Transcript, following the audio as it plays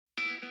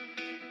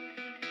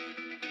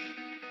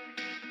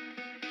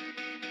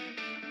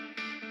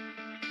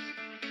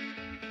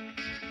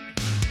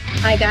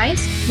Hi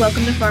guys,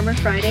 welcome to Farmer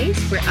Fridays,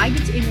 where I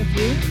get to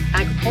interview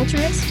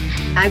agriculturists,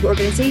 ag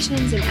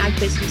organizations, and ag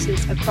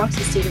businesses across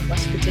the state of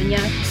West Virginia.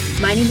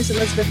 My name is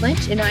Elizabeth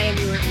Lynch, and I am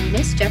your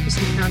Miss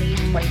Jefferson County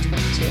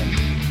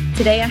 2022.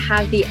 Today I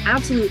have the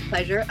absolute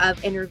pleasure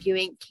of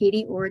interviewing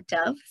Katie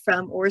Orr-Dove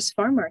from Orr's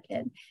Farm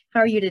Market. How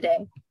are you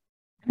today?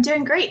 I'm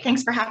doing great.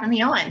 Thanks for having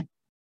me on.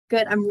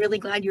 Good. I'm really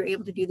glad you're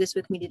able to do this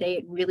with me today.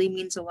 It really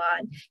means a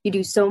lot. You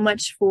do so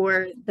much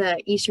for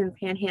the Eastern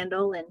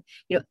Panhandle, and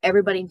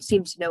everybody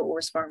seems to know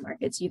Orr's Farm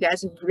Markets. You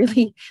guys have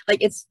really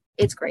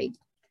it's great.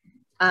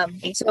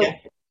 So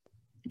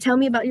tell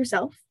me about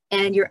yourself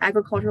and your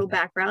agricultural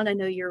background. I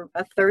know you're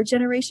a third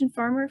generation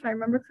farmer, if I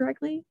remember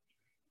correctly.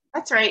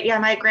 That's right. Yeah,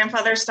 my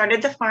grandfather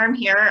started the farm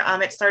here.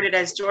 It started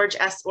as George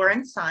S. Orr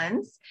and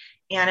Sons,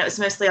 and it was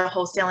mostly a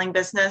wholesaling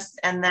business.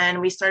 And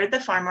then we started the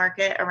farm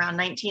market around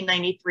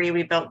 1993.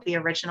 We built the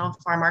original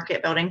farm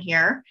market building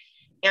here.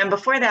 And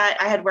before that,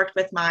 I had worked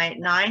with my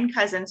 9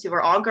 cousins who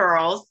were all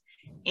girls.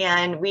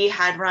 And we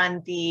had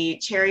run the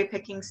cherry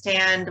picking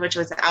stand, which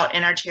was out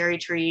in our cherry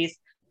trees,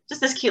 just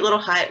this cute little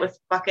hut with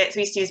buckets.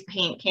 We used to use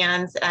paint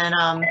cans and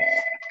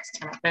let's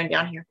turn my phone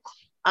down here.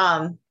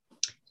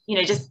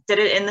 Just did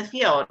it in the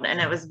field. And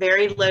it was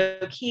very low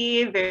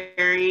key,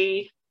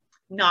 very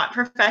not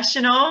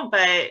professional,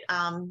 but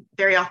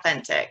very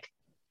authentic.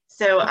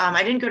 So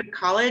I didn't go to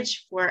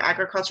college for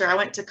agriculture. I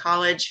went to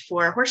college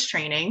for horse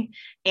training,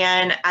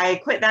 and I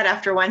quit that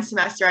after one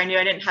semester. I knew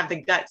I didn't have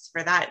the guts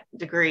for that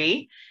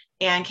degree,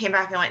 and came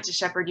back and went to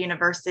Shepherd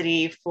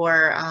University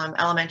for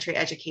elementary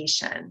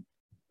education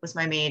was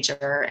my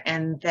major,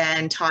 and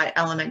then taught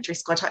elementary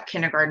school. I taught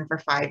kindergarten for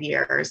 5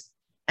 years,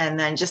 and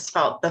then just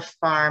felt the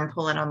farm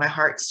pulling on my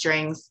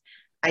heartstrings.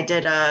 I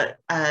did a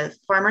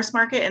farmer's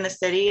market in the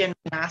city in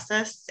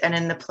Manassas and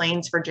in the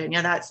Plains,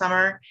 Virginia that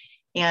summer.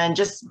 And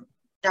just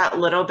that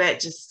little bit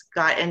just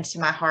got into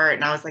my heart.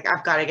 And I was like,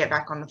 I've got to get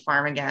back on the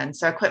farm again.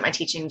 So I quit my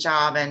teaching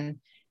job and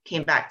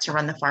came back to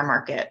run the farm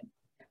market.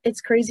 It's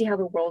crazy how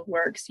the world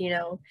works.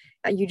 You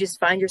just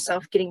find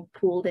yourself getting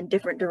pulled in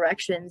different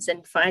directions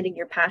and finding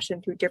your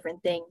passion through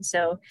different things.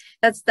 So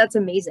that's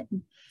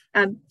amazing.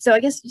 So I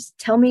guess just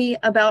tell me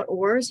about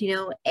Orr's,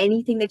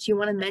 anything that you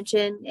want to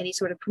mention, any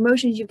sort of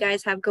promotions you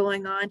guys have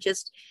going on,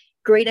 just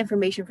great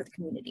information for the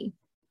community.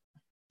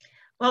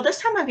 Well, this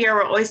time of year,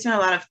 we're always doing a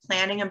lot of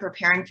planning and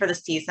preparing for the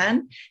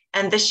season.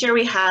 And this year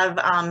we have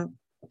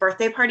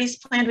birthday parties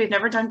planned. We've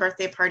never done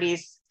birthday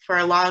parties for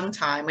a long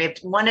time. We've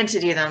wanted to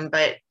do them,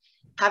 but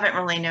haven't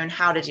really known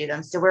how to do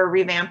them. So we're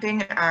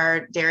revamping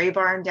our dairy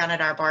barn down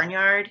at our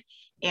barnyard,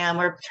 and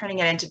we're turning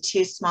it into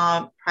 2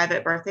 small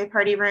private birthday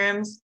party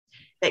rooms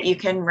that you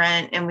can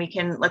rent, and we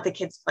can let the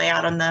kids play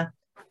out on the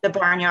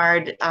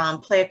barnyard,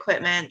 play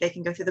equipment. They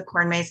can go through the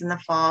corn maze in the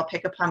fall,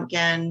 pick a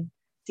pumpkin,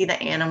 see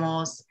the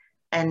animals,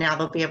 and now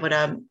they'll be able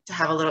to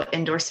have a little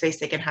indoor space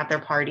they can have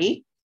their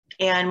party.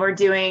 And we're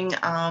doing,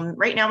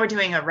 right now we're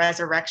doing a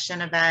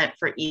resurrection event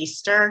for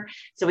Easter.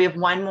 So we have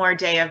one more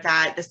day of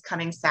that this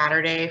coming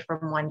Saturday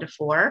from 1 to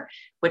 4,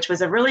 which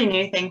was a really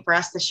new thing for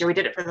us this year. We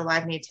did it for the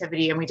Live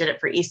Nativity and we did it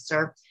for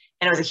Easter.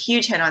 And it was a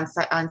huge hit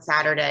on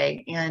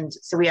Saturday. And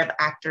so we have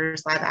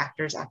live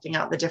actors acting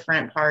out the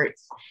different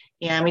parts.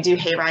 And we do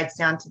hay rides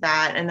down to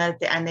that. And then at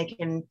the end, they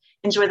can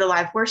enjoy the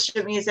live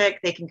worship music.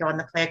 They can go on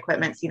the play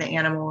equipment, see the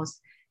animals.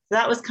 So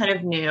that was kind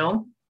of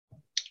new.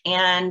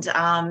 And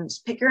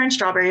Pick Your Own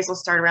Strawberries will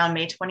start around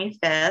May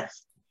 25th.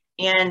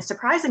 And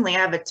surprisingly, I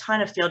have a ton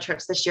of field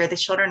trips this year. The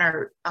children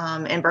are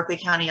in Berkeley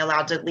County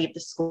allowed to leave the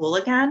school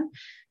again.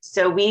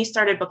 So we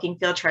started booking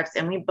field trips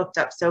and we booked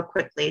up so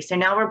quickly. So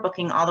now we're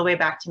booking all the way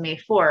back to May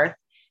 4th.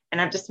 And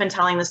I've just been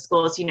telling the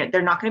schools, there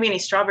are not going to be any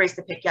strawberries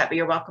to pick yet, but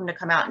you're welcome to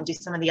come out and do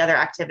some of the other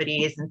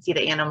activities and see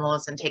the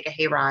animals and take a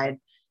hay ride.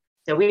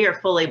 So we are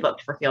fully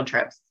booked for field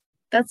trips.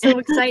 That's so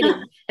exciting.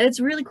 And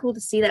it's really cool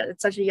to see that at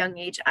such a young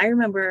age. I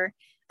remember,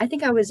 I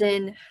think I was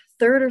in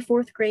 3rd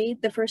or 4th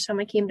grade the first time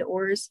I came to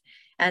Orr's.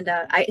 And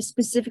I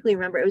specifically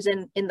remember it was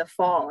in the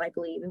fall, I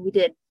believe. And we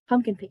did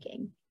pumpkin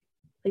picking.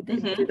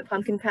 Through the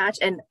pumpkin patch,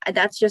 and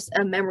that's just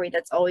a memory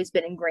that's always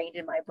been ingrained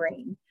in my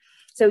brain.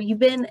 So you've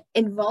been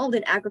involved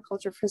in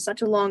agriculture for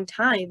such a long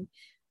time.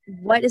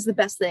 What is the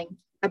best thing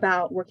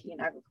about working in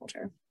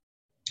agriculture?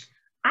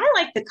 I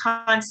like the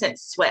constant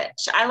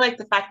switch. I like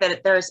the fact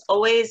that there's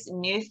always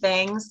new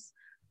things,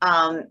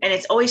 and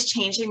it's always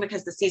changing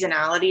because the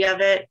seasonality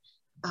of it.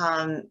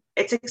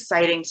 It's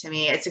exciting to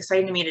me. It's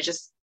exciting to me to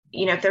just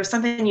if there's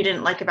something you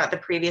didn't like about the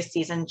previous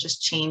season,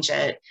 just change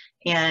it.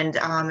 And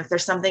if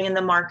there's something in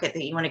the market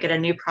that you want to get a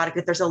new product,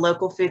 if there's a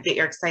local food that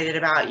you're excited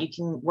about, you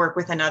can work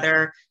with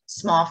another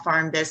small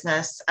farm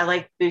business. I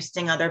like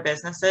boosting other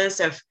businesses.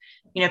 So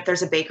if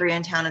there's a bakery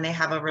in town and they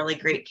have a really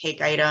great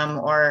cake item,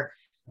 or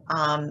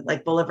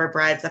like Bolivar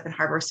Breads up in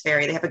Harbors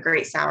Ferry, they have a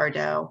great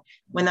sourdough.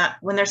 When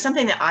there's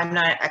something that I'm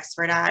not an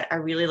expert at, I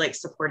really like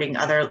supporting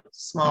other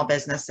small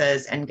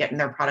businesses and getting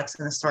their products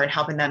in the store and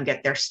helping them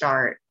get their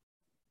start.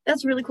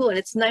 That's really cool. And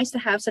it's nice to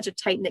have such a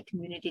tight-knit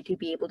community to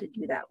be able to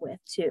do that with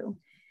too.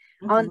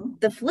 Mm-hmm. On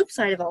the flip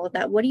side of all of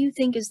that, what do you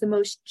think is the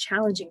most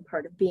challenging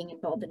part of being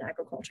involved in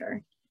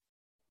agriculture?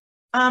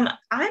 I'm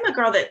a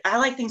girl that I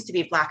like things to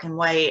be black and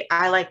white.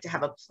 I like to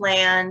have a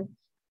plan.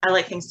 I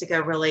like things to go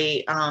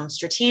really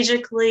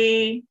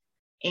strategically.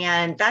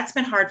 And that's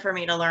been hard for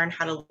me to learn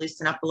how to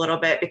loosen up a little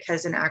bit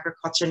because in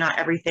agriculture, not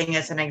everything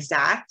is an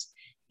exact.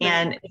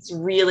 And it's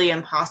really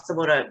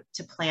impossible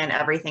to plan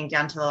everything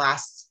down to the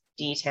last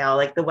detail.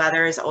 Like the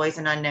weather is always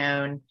an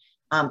unknown.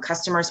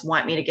 Customers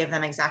want me to give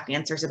them exact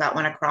answers about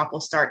when a crop will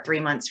start 3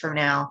 months from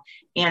now.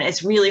 And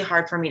it's really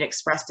hard for me to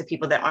express to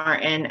people that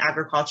aren't in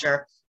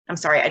agriculture, I'm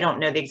sorry, I don't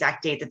know the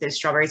exact date that those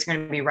strawberries are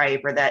going to be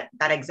ripe or that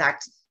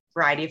exact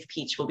variety of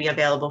peach will be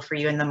available for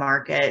you in the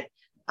market.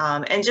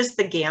 And just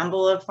the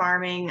gamble of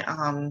farming.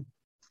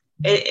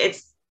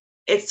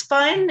 It's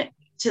fun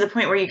to the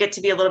point where you get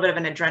to be a little bit of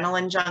an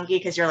adrenaline junkie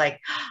because you're like,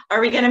 are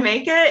we going to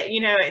make it?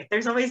 You know,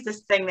 there's always this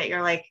thing that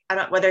you're like,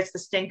 whether it's the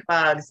stink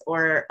bugs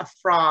or a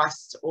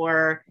frost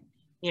or,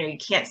 you know, you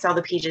can't sell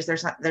the peaches.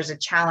 There's a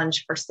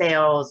challenge for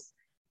sales.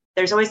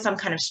 There's always some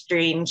kind of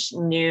strange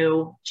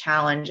new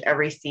challenge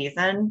every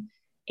season.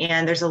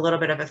 And there's a little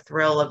bit of a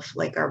thrill of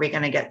like, are we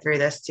going to get through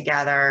this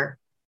together?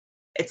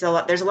 There's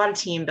a lot of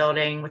team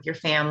building with your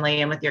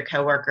family and with your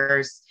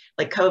coworkers.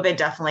 Like COVID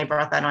definitely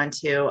brought that on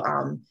too.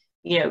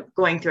 You know,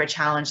 going through a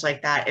challenge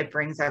like that, it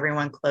brings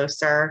everyone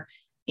closer.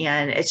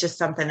 And it's just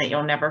something that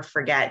you'll never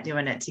forget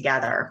doing it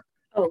together.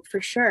 Oh,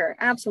 for sure.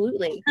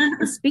 Absolutely.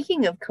 And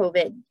speaking of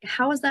COVID,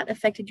 how has that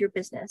affected your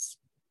business?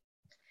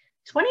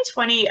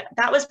 2020,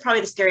 that was probably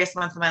the scariest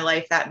month of my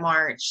life, that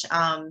March.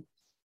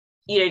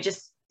 You know,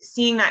 just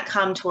seeing that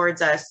come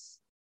towards us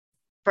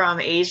from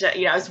Asia,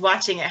 you know, I was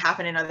watching it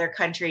happen in other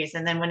countries.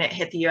 And then when it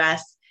hit the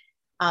US,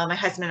 my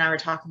husband and I were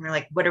talking, we were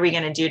like, what are we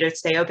going to do to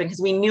stay open?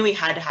 Because we knew we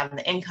had to have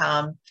the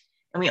income.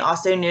 And we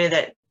also knew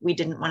that we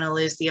didn't want to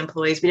lose the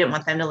employees. We didn't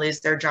want them to lose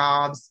their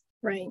jobs.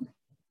 Right.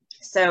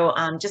 So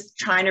just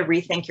trying to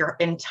rethink your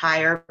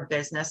entire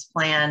business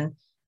plan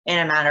in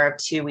a matter of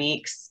 2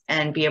 weeks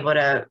and be able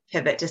to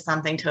pivot to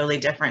something totally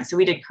different. So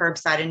we did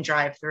curbside and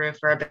drive-through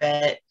for a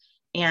bit.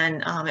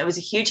 And it was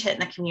a huge hit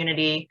in the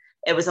community.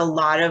 It was a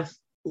lot of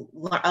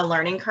a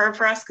learning curve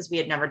for us because we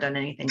had never done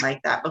anything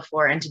like that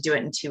before. And to do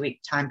it in 2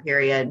 week time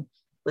period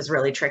was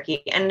really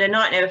tricky. And to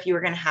not know if you were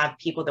going to have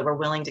people that were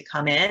willing to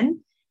come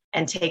in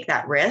and take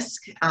that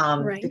risk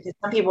because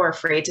some people were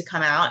afraid to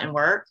come out and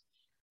work.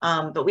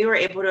 But we were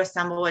able to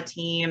assemble a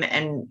team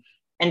and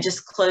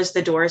just close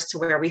the doors to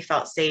where we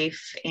felt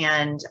safe.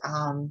 And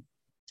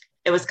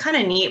it was kind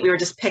of neat. We were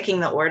just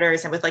picking the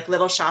orders and with like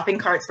little shopping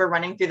carts, we're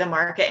running through the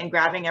market and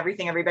grabbing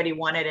everything everybody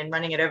wanted and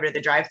running it over to the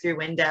drive-through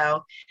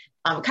window.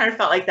 It kind of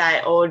felt like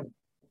that old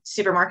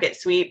supermarket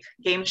sweep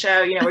game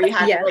show, you know, where you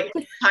had to like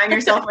time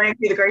yourself running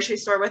through the grocery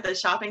store with a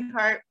shopping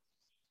cart.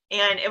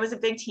 And it was a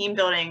big team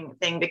building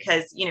thing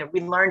because, you know, we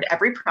learned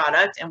every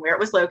product and where it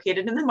was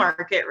located in the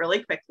market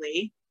really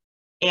quickly.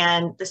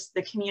 And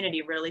the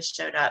community really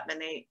showed up and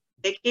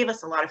they gave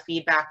us a lot of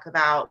feedback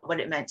about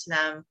what it meant to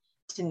them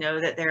to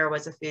know that there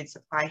was a food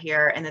supply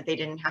here and that they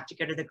didn't have to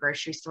go to the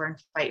grocery store and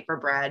fight for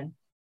bread.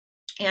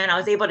 And I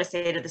was able to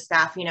say to the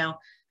staff, you know,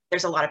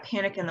 there's a lot of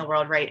panic in the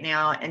world right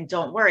now. And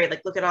don't worry,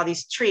 like, look at all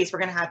these trees. We're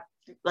going to have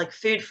like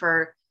food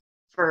for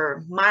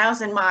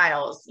miles and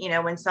miles, you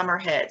know, when summer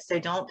hits. So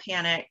don't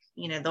panic.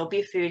 You know, there'll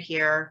be food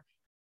here.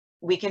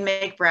 We can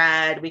make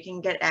bread. We can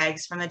get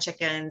eggs from the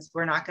chickens.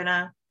 We're not going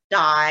to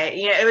die.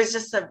 You know, it was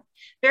just a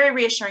very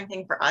reassuring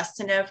thing for us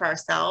to know for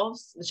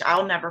ourselves, which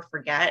I'll never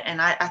forget.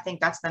 And I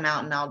think that's the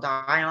mountain I'll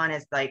die on,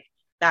 is like,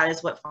 that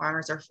is what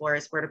farmers are for,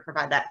 is we're to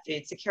provide that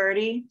food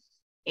security.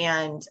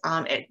 And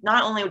it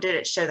not only did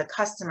it show the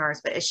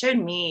customers, but it showed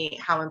me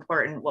how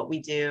important what we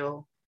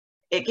do.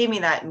 It gave me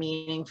that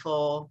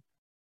meaningful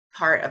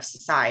part of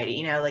society,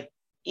 you know, like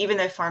even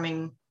though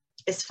farming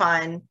is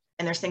fun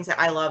and there's things that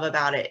I love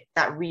about it,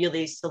 that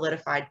really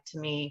solidified to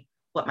me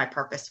what my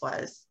purpose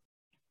was.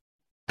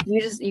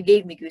 You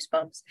gave me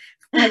goosebumps.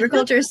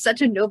 Agriculture is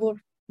such a noble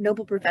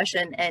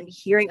profession, and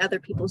hearing other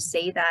people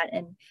say that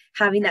and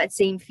having that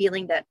same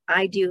feeling that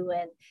I do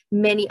and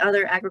many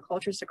other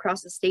agriculturists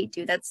across the state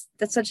do, that's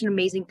such an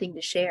amazing thing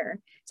to share.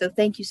 So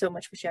thank you so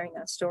much for sharing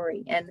that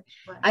story. And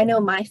I know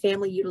my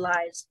family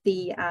utilized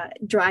the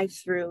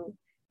drive-through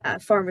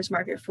farmers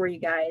market for you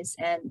guys,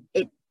 and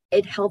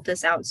it helped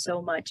us out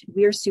so much.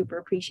 We're super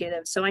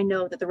appreciative. So I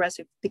know that the rest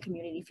of the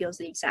community feels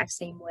the exact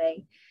same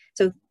way.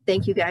 So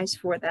thank you guys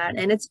for that.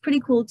 And it's pretty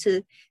cool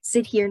to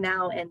sit here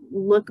now and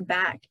look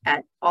back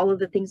at all of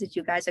the things that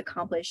you guys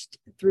accomplished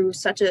through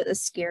such a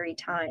scary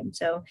time.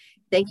 So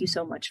thank you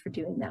so much for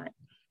doing that.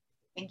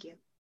 Thank you.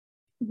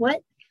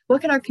 What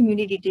can our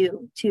community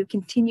do to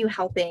continue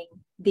helping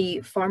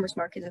the farmers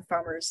markets and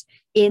farmers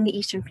in the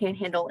Eastern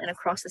Panhandle and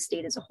across the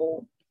state as a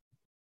whole?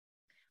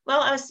 Well,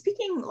 I was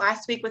speaking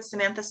last week with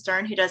Samantha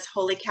Stern, who does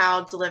Holy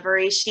Cow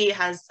Delivery. She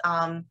has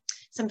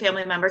some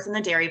family members in the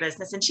dairy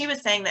business, and she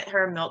was saying that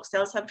her milk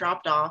sales have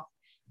dropped off.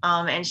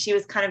 And she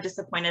was kind of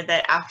disappointed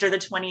that after the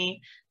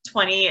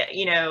 2020,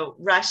 you know,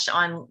 rush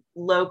on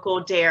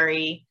local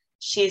dairy,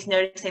 she's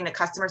noticing that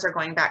customers are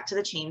going back to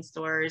the chain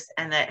stores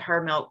and that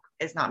her milk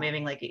is not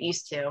moving like it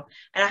used to.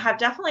 And I have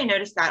definitely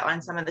noticed that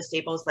on some of the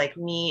staples like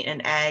meat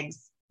and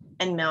eggs.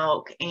 and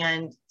milk.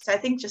 And so I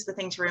think just the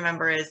thing to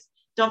remember is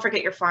don't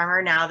forget your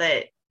farmer now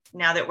that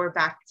we're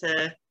back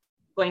to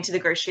going to the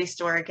grocery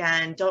store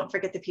again. Don't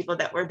forget the people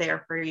that were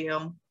there for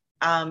you,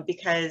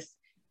 because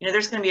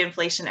there's going to be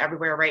inflation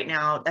everywhere right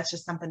now. That's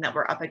just something that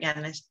we're up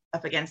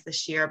against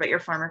this year. But your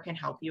farmer can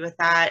help you with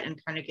that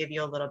and kind of give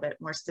you a little bit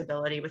more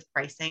stability with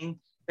pricing.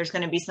 There's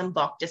going to be some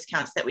bulk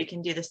discounts that we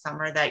can do this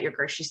summer that your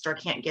grocery store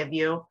can't give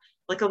you.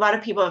 Like a lot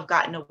of people have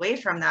gotten away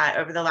from that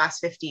over the last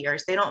 50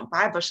 years. They don't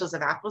buy bushels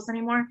of apples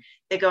anymore.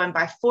 They go and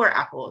buy 4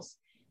 apples.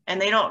 And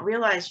they don't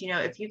realize,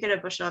 if you get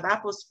a bushel of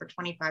apples for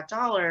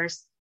 $25,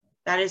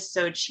 that is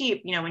so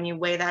cheap. When you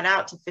weigh that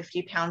out to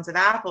 50 pounds of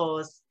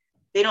apples,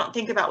 they don't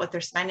think about what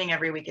they're spending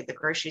every week at the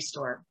grocery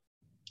store.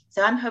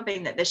 So I'm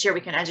hoping that this year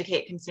we can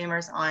educate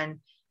consumers on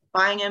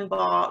buying in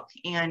bulk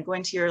and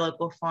going to your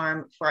local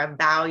farm for a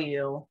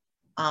value,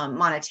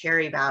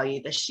 monetary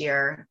value this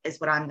year is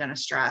what I'm going to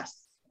stress.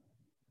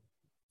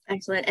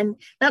 Excellent. And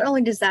not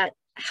only does that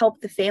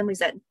help the families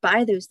that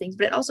buy those things,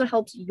 but it also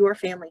helps your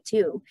family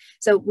too.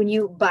 So when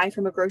you buy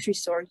from a grocery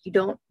store, you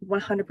don't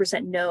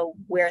 100% know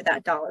where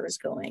that dollar is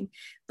going.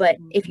 But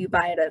if you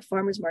buy at a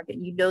farmer's market,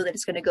 you know that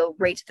it's going to go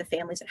right to the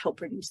families that help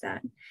produce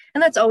that.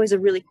 And that's always a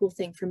really cool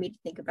thing for me to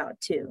think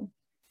about too.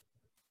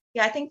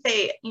 Yeah, I think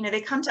they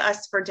come to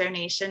us for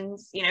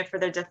donations, for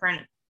their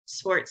different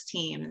sports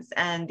teams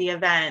and the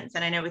events.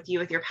 And I know with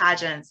your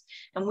pageants,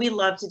 and we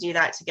love to do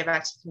that to give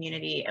back to the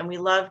community. And we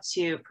love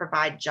to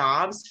provide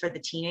jobs for the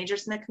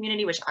teenagers in the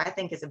community, which I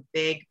think is a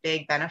big,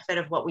 big benefit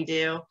of what we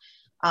do.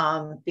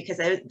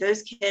 Because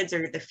those kids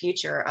are the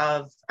future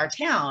of our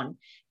town.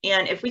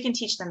 And if we can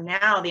teach them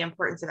now the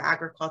importance of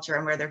agriculture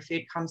and where their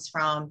food comes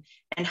from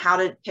and how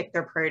to pick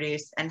their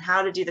produce and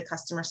how to do the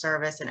customer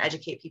service and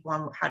educate people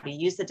on how to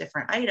use the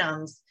different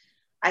items,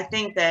 I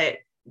think that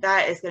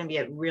is going to be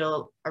a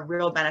real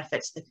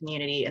benefit to the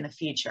community in the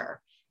future.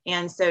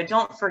 And so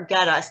don't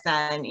forget us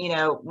then,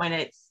 when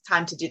it's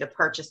time to do the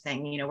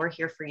purchasing, we're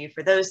here for you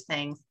for those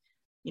things,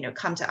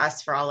 come to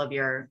us for all of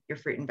your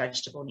fruit and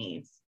vegetable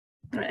needs.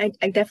 I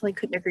definitely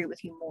couldn't agree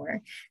with you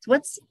more. So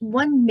what's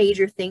one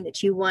major thing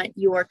that you want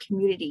your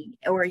community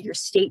or your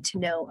state to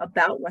know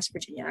about West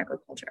Virginia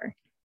agriculture?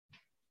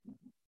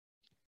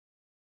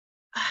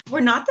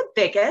 We're not the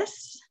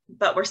biggest,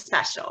 but we're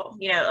special.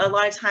 A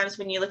lot of times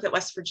when you look at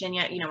West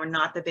Virginia, we're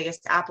not the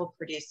biggest apple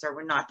producer.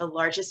 We're not the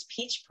largest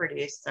peach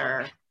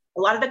producer.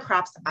 A lot of the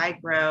crops I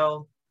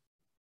grow,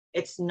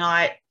 it's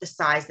not the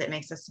size that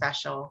makes us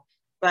special.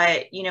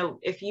 But,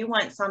 if you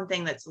want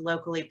something that's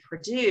locally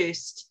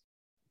produced,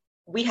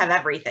 we have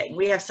everything.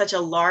 We have such a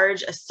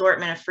large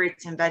assortment of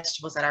fruits and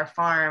vegetables at our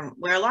farm,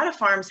 where a lot of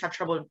farms have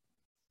trouble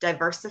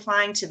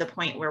diversifying to the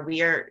point where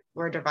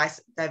we're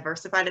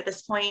diversified at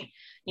this point.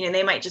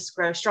 They might just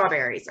grow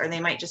strawberries, or they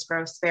might just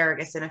grow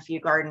asparagus and a few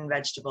garden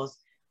vegetables.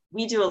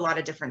 We do a lot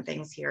of different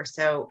things here.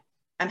 So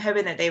I'm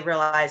hoping that they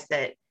realize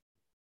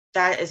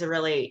that is a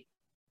really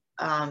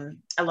a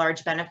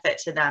large benefit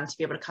to them to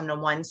be able to come to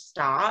one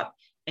stop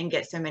and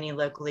get so many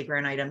locally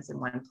grown items in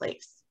one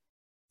place.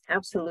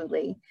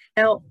 Absolutely.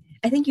 Now,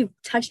 I think you've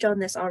touched on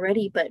this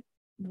already, but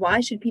why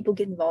should people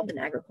get involved in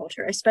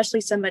agriculture, especially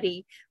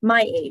somebody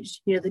my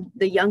age,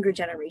 the younger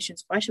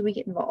generations? Why should we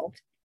get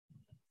involved?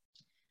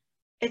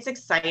 It's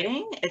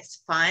exciting,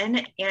 it's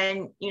fun,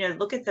 and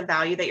look at the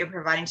value that you're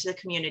providing to the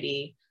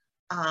community,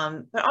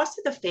 but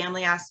also the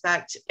family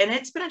aspect. And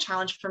it's been a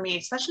challenge for me,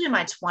 especially in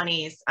my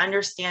 20s,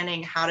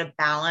 understanding how to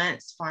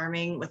balance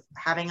farming with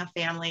having a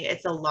family.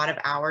 It's a lot of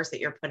hours that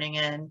you're putting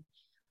in.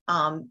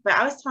 But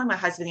I was telling my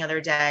husband the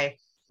other day,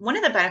 one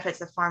of the benefits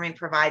that farming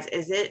provides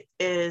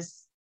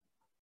is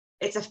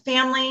it's a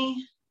family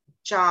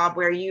job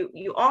where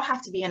you all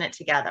have to be in it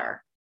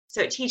together. So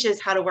it teaches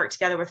how to work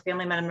together with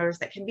family members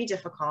that can be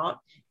difficult.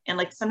 And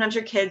like sometimes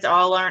your kids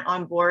all aren't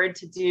on board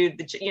to do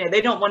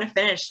they don't want to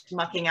finish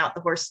mucking out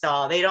the horse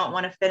stall. They don't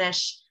want to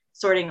finish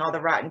sorting all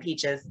the rotten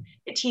peaches.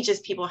 It teaches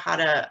people how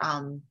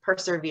to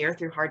persevere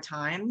through hard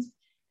times.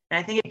 And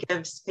I think it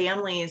gives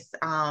families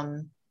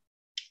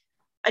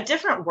a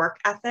different work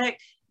ethic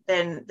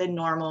than the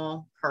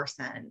normal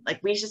person. Like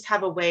we just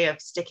have a way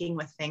of sticking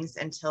with things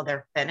until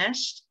they're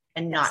finished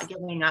and not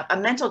giving up, a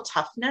mental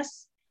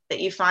toughness that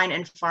you find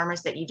in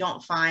farmers that you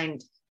don't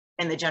find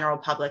in the general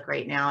public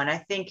right now. And I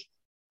think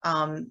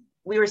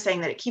we were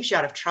saying that it keeps you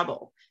out of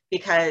trouble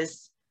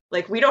because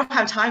like we don't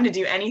have time to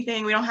do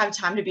anything. We don't have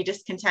time to be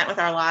discontent with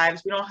our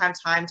lives. We don't have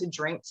time to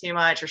drink too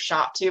much or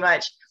shop too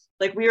much.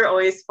 Like we are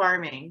always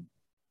farming.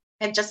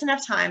 And just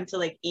enough time to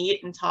like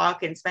eat and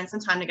talk and spend some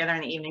time together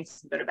in the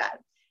evenings and go to bed.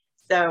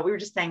 So we were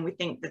just saying, we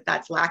think that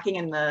that's lacking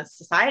in the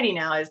society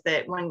now, is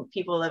that when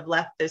people have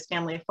left those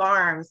family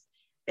farms,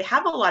 they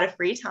have a lot of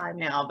free time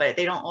now, but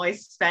they don't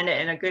always spend it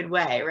in a good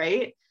way,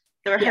 right?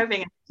 So we're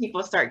hoping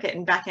people start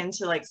getting back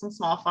into like some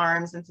small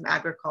farms and some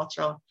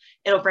agricultural,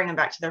 it'll bring them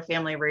back to their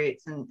family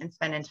roots and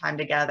spending time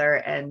together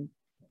and,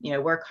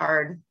 work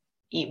hard,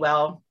 eat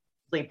well,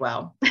 sleep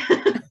well.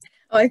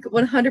 I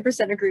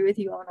 100% agree with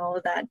you on all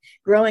of that.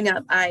 Growing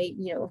up, I,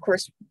 of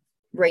course,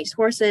 raise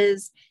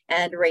horses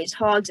and raise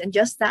hogs. And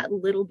just that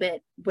little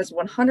bit was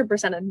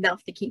 100%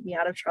 enough to keep me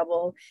out of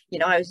trouble.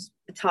 I was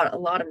taught a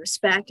lot of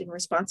respect and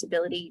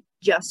responsibility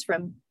just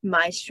from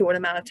my short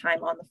amount of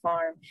time on the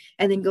farm,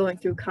 and then going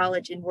through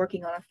college and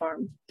working on a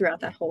farm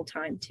throughout that whole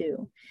time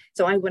too.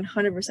 So I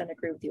 100%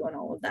 agree with you on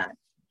all of that.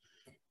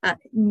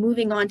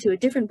 Moving on to a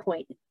different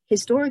point,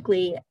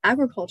 historically,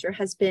 agriculture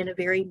has been a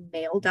very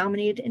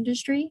male-dominated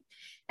industry,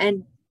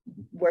 and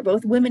we're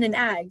both women in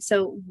ag.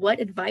 So what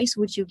advice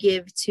would you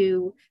give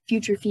to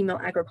future female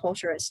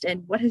agriculturists,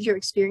 and what has your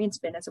experience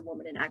been as a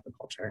woman in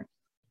agriculture?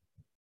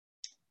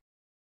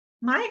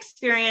 My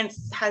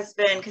experience has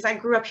been, because I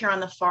grew up here on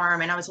the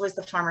farm and I was always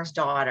the farmer's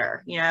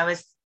daughter.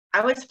 I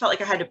always felt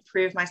like I had to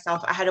prove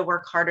myself. I had to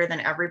work harder than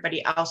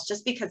everybody else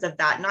just because of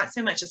that. Not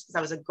so much just because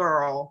I was a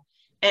girl.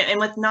 And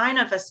with 9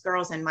 of us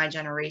girls in my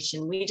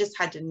generation, we just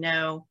had to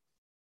know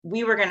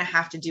we were going to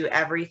have to do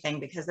everything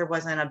because there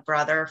wasn't a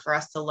brother for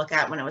us to look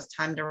at when it was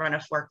time to run a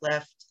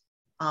forklift.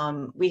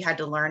 We had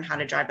to learn how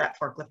to drive that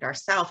forklift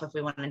ourselves if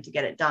we wanted to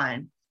get it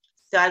done.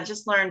 So I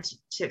just learned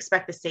to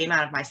expect the same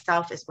out of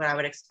myself as what I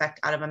would expect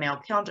out of a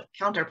male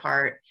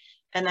counterpart.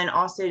 And then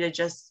also to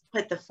just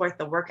put forth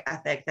the work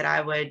ethic that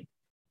I would,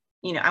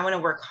 I want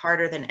to work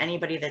harder than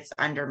anybody that's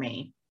under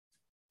me.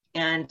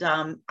 And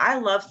I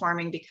love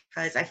farming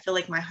because I feel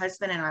like my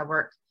husband and I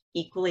work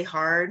equally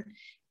hard.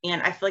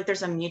 And I feel like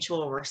there's a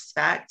mutual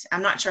respect.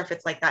 I'm not sure if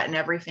it's like that in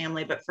every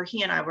family, but for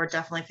he and I, we're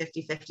definitely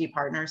 50-50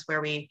 partners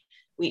where we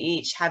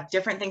each have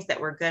different things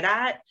that we're good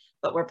at,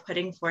 but we're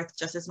putting forth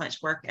just as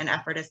much work and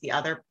effort as the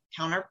other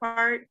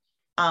counterpart.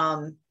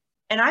 And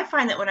I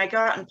find that when I go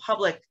out in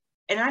public,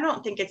 and I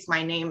don't think it's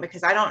my name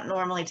because I don't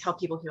normally tell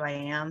people who I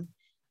am.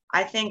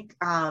 I think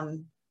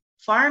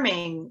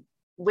farming,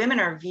 women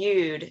are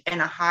viewed in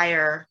a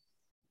higher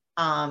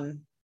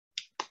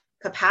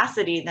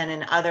capacity than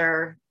in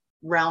other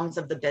realms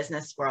of the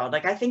business world.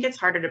 Like, I think it's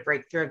harder to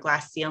break through a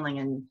glass ceiling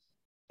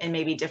in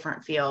maybe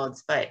different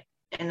fields, but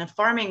in the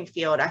farming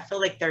field, I feel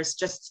like there's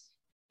just,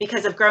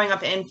 because of growing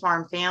up in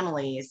farm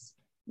families,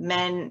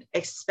 men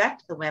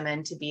expect the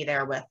women to be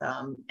there with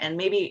them. And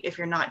maybe if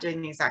you're not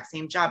doing the exact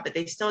same job, but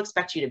they still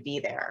expect you to be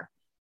there.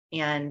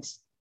 And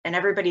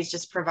everybody's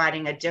just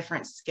providing a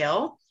different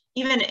skill.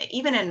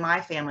 Even in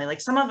my family,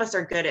 like some of us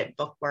are good at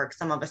book work,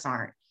 some of us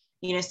aren't.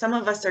 Some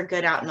of us are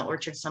good out in the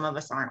orchard, some of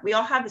us aren't. We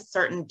all have a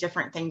certain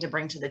different thing to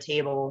bring to the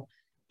table,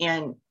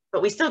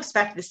 but we still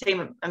expect the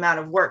same amount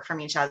of work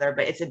from each other,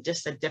 but it's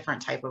just a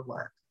different type of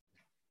work.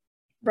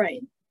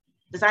 Right.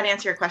 Does that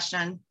answer your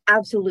question?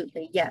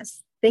 Absolutely,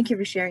 yes. Thank you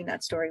for sharing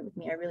that story with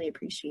me. I really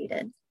appreciate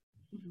it.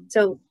 Mm-hmm.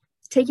 So,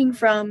 taking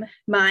from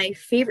my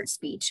favorite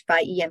speech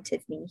by E.M.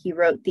 Tiffany, he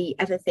wrote the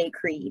FFA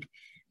Creed.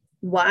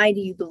 Why do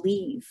you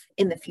believe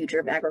in the future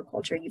of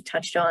agriculture? You've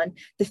touched on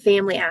the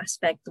family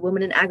aspect, the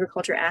women in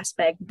agriculture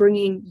aspect,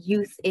 bringing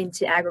youth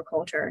into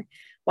agriculture.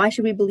 Why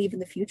should we believe in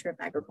the future of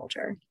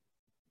agriculture?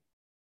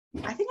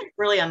 I think it's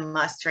really a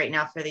must right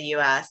now for the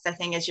U.S. I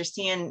think as you're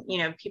seeing,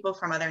 people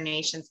from other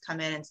nations come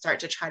in and start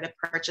to try to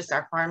purchase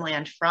our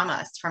farmland from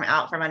us, from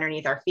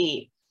underneath our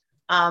feet.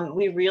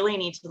 We really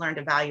need to learn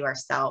to value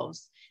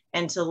ourselves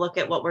and to look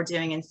at what we're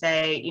doing and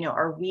say,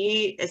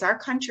 is our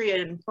country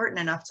important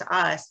enough to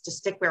us to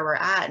stick where we're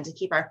at and to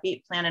keep our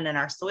feet planted in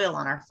our soil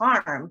on our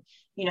farm,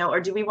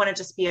 or do we want to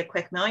just be a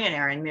quick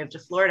millionaire and move to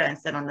Florida and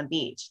sit on the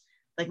beach?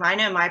 Like, I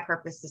know my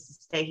purpose is to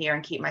stay here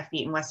and keep my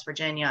feet in West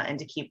Virginia and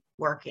to keep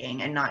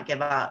working and not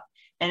give up.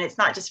 And it's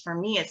not just for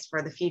me, it's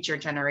for the future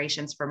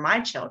generations, for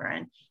my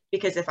children.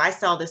 Because if I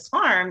sell this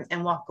farm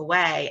and walk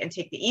away and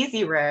take the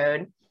easy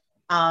road,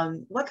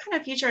 what kind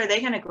of future are they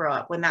going to grow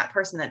up when that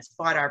person that's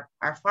bought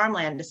our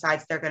farmland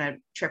decides they're going to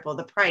triple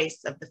the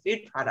price of the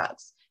food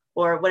products?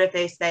 Or what if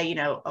they say,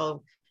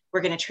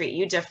 we're going to treat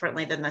you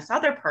differently than this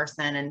other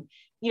person? And,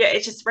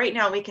 it's just right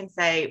now we can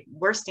say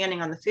we're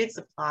standing on the food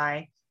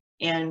supply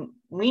and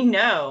we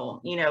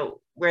know,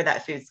 where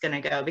that food's going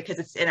to go because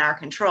it's in our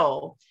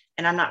control.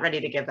 And I'm not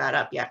ready to give that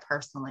up yet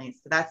personally.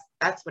 So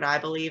that's what I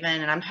believe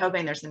in. And I'm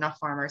hoping there's enough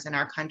farmers in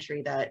our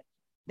country that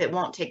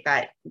won't take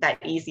that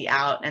easy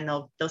out, and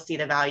they'll see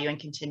the value in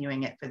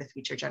continuing it for the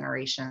future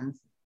generations.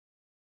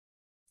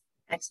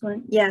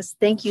 Excellent. Yes.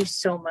 Thank you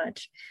so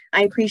much.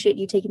 I appreciate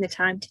you taking the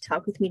time to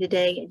talk with me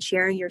today and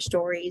sharing your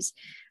stories.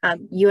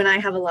 You and I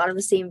have a lot of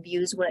the same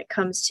views when it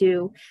comes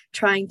to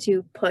trying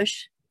to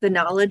push the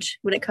knowledge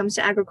when it comes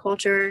to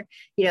agriculture,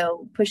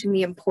 pushing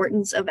the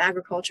importance of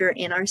agriculture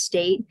in our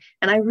state.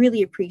 And I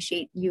really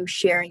appreciate you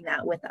sharing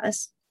that with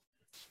us.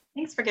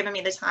 Thanks for giving me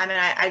the time. And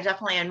I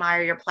definitely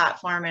admire your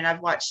platform, and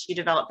I've watched you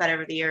develop that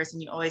over the years,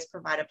 and you always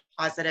provide a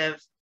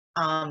positive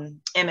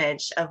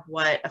image of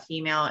what a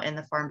female in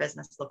the farm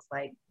business looks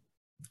like.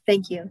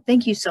 Thank you.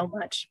 Thank you so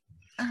much.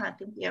 Thank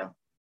you.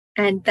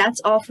 And that's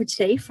all for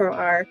today for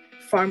our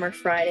Farmer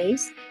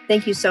Fridays.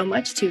 Thank you so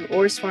much to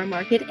Orr's Farm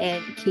Market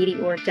and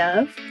Katie Orr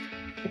Dove.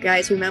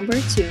 Guys, remember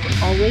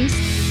to always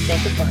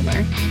thank a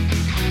farmer.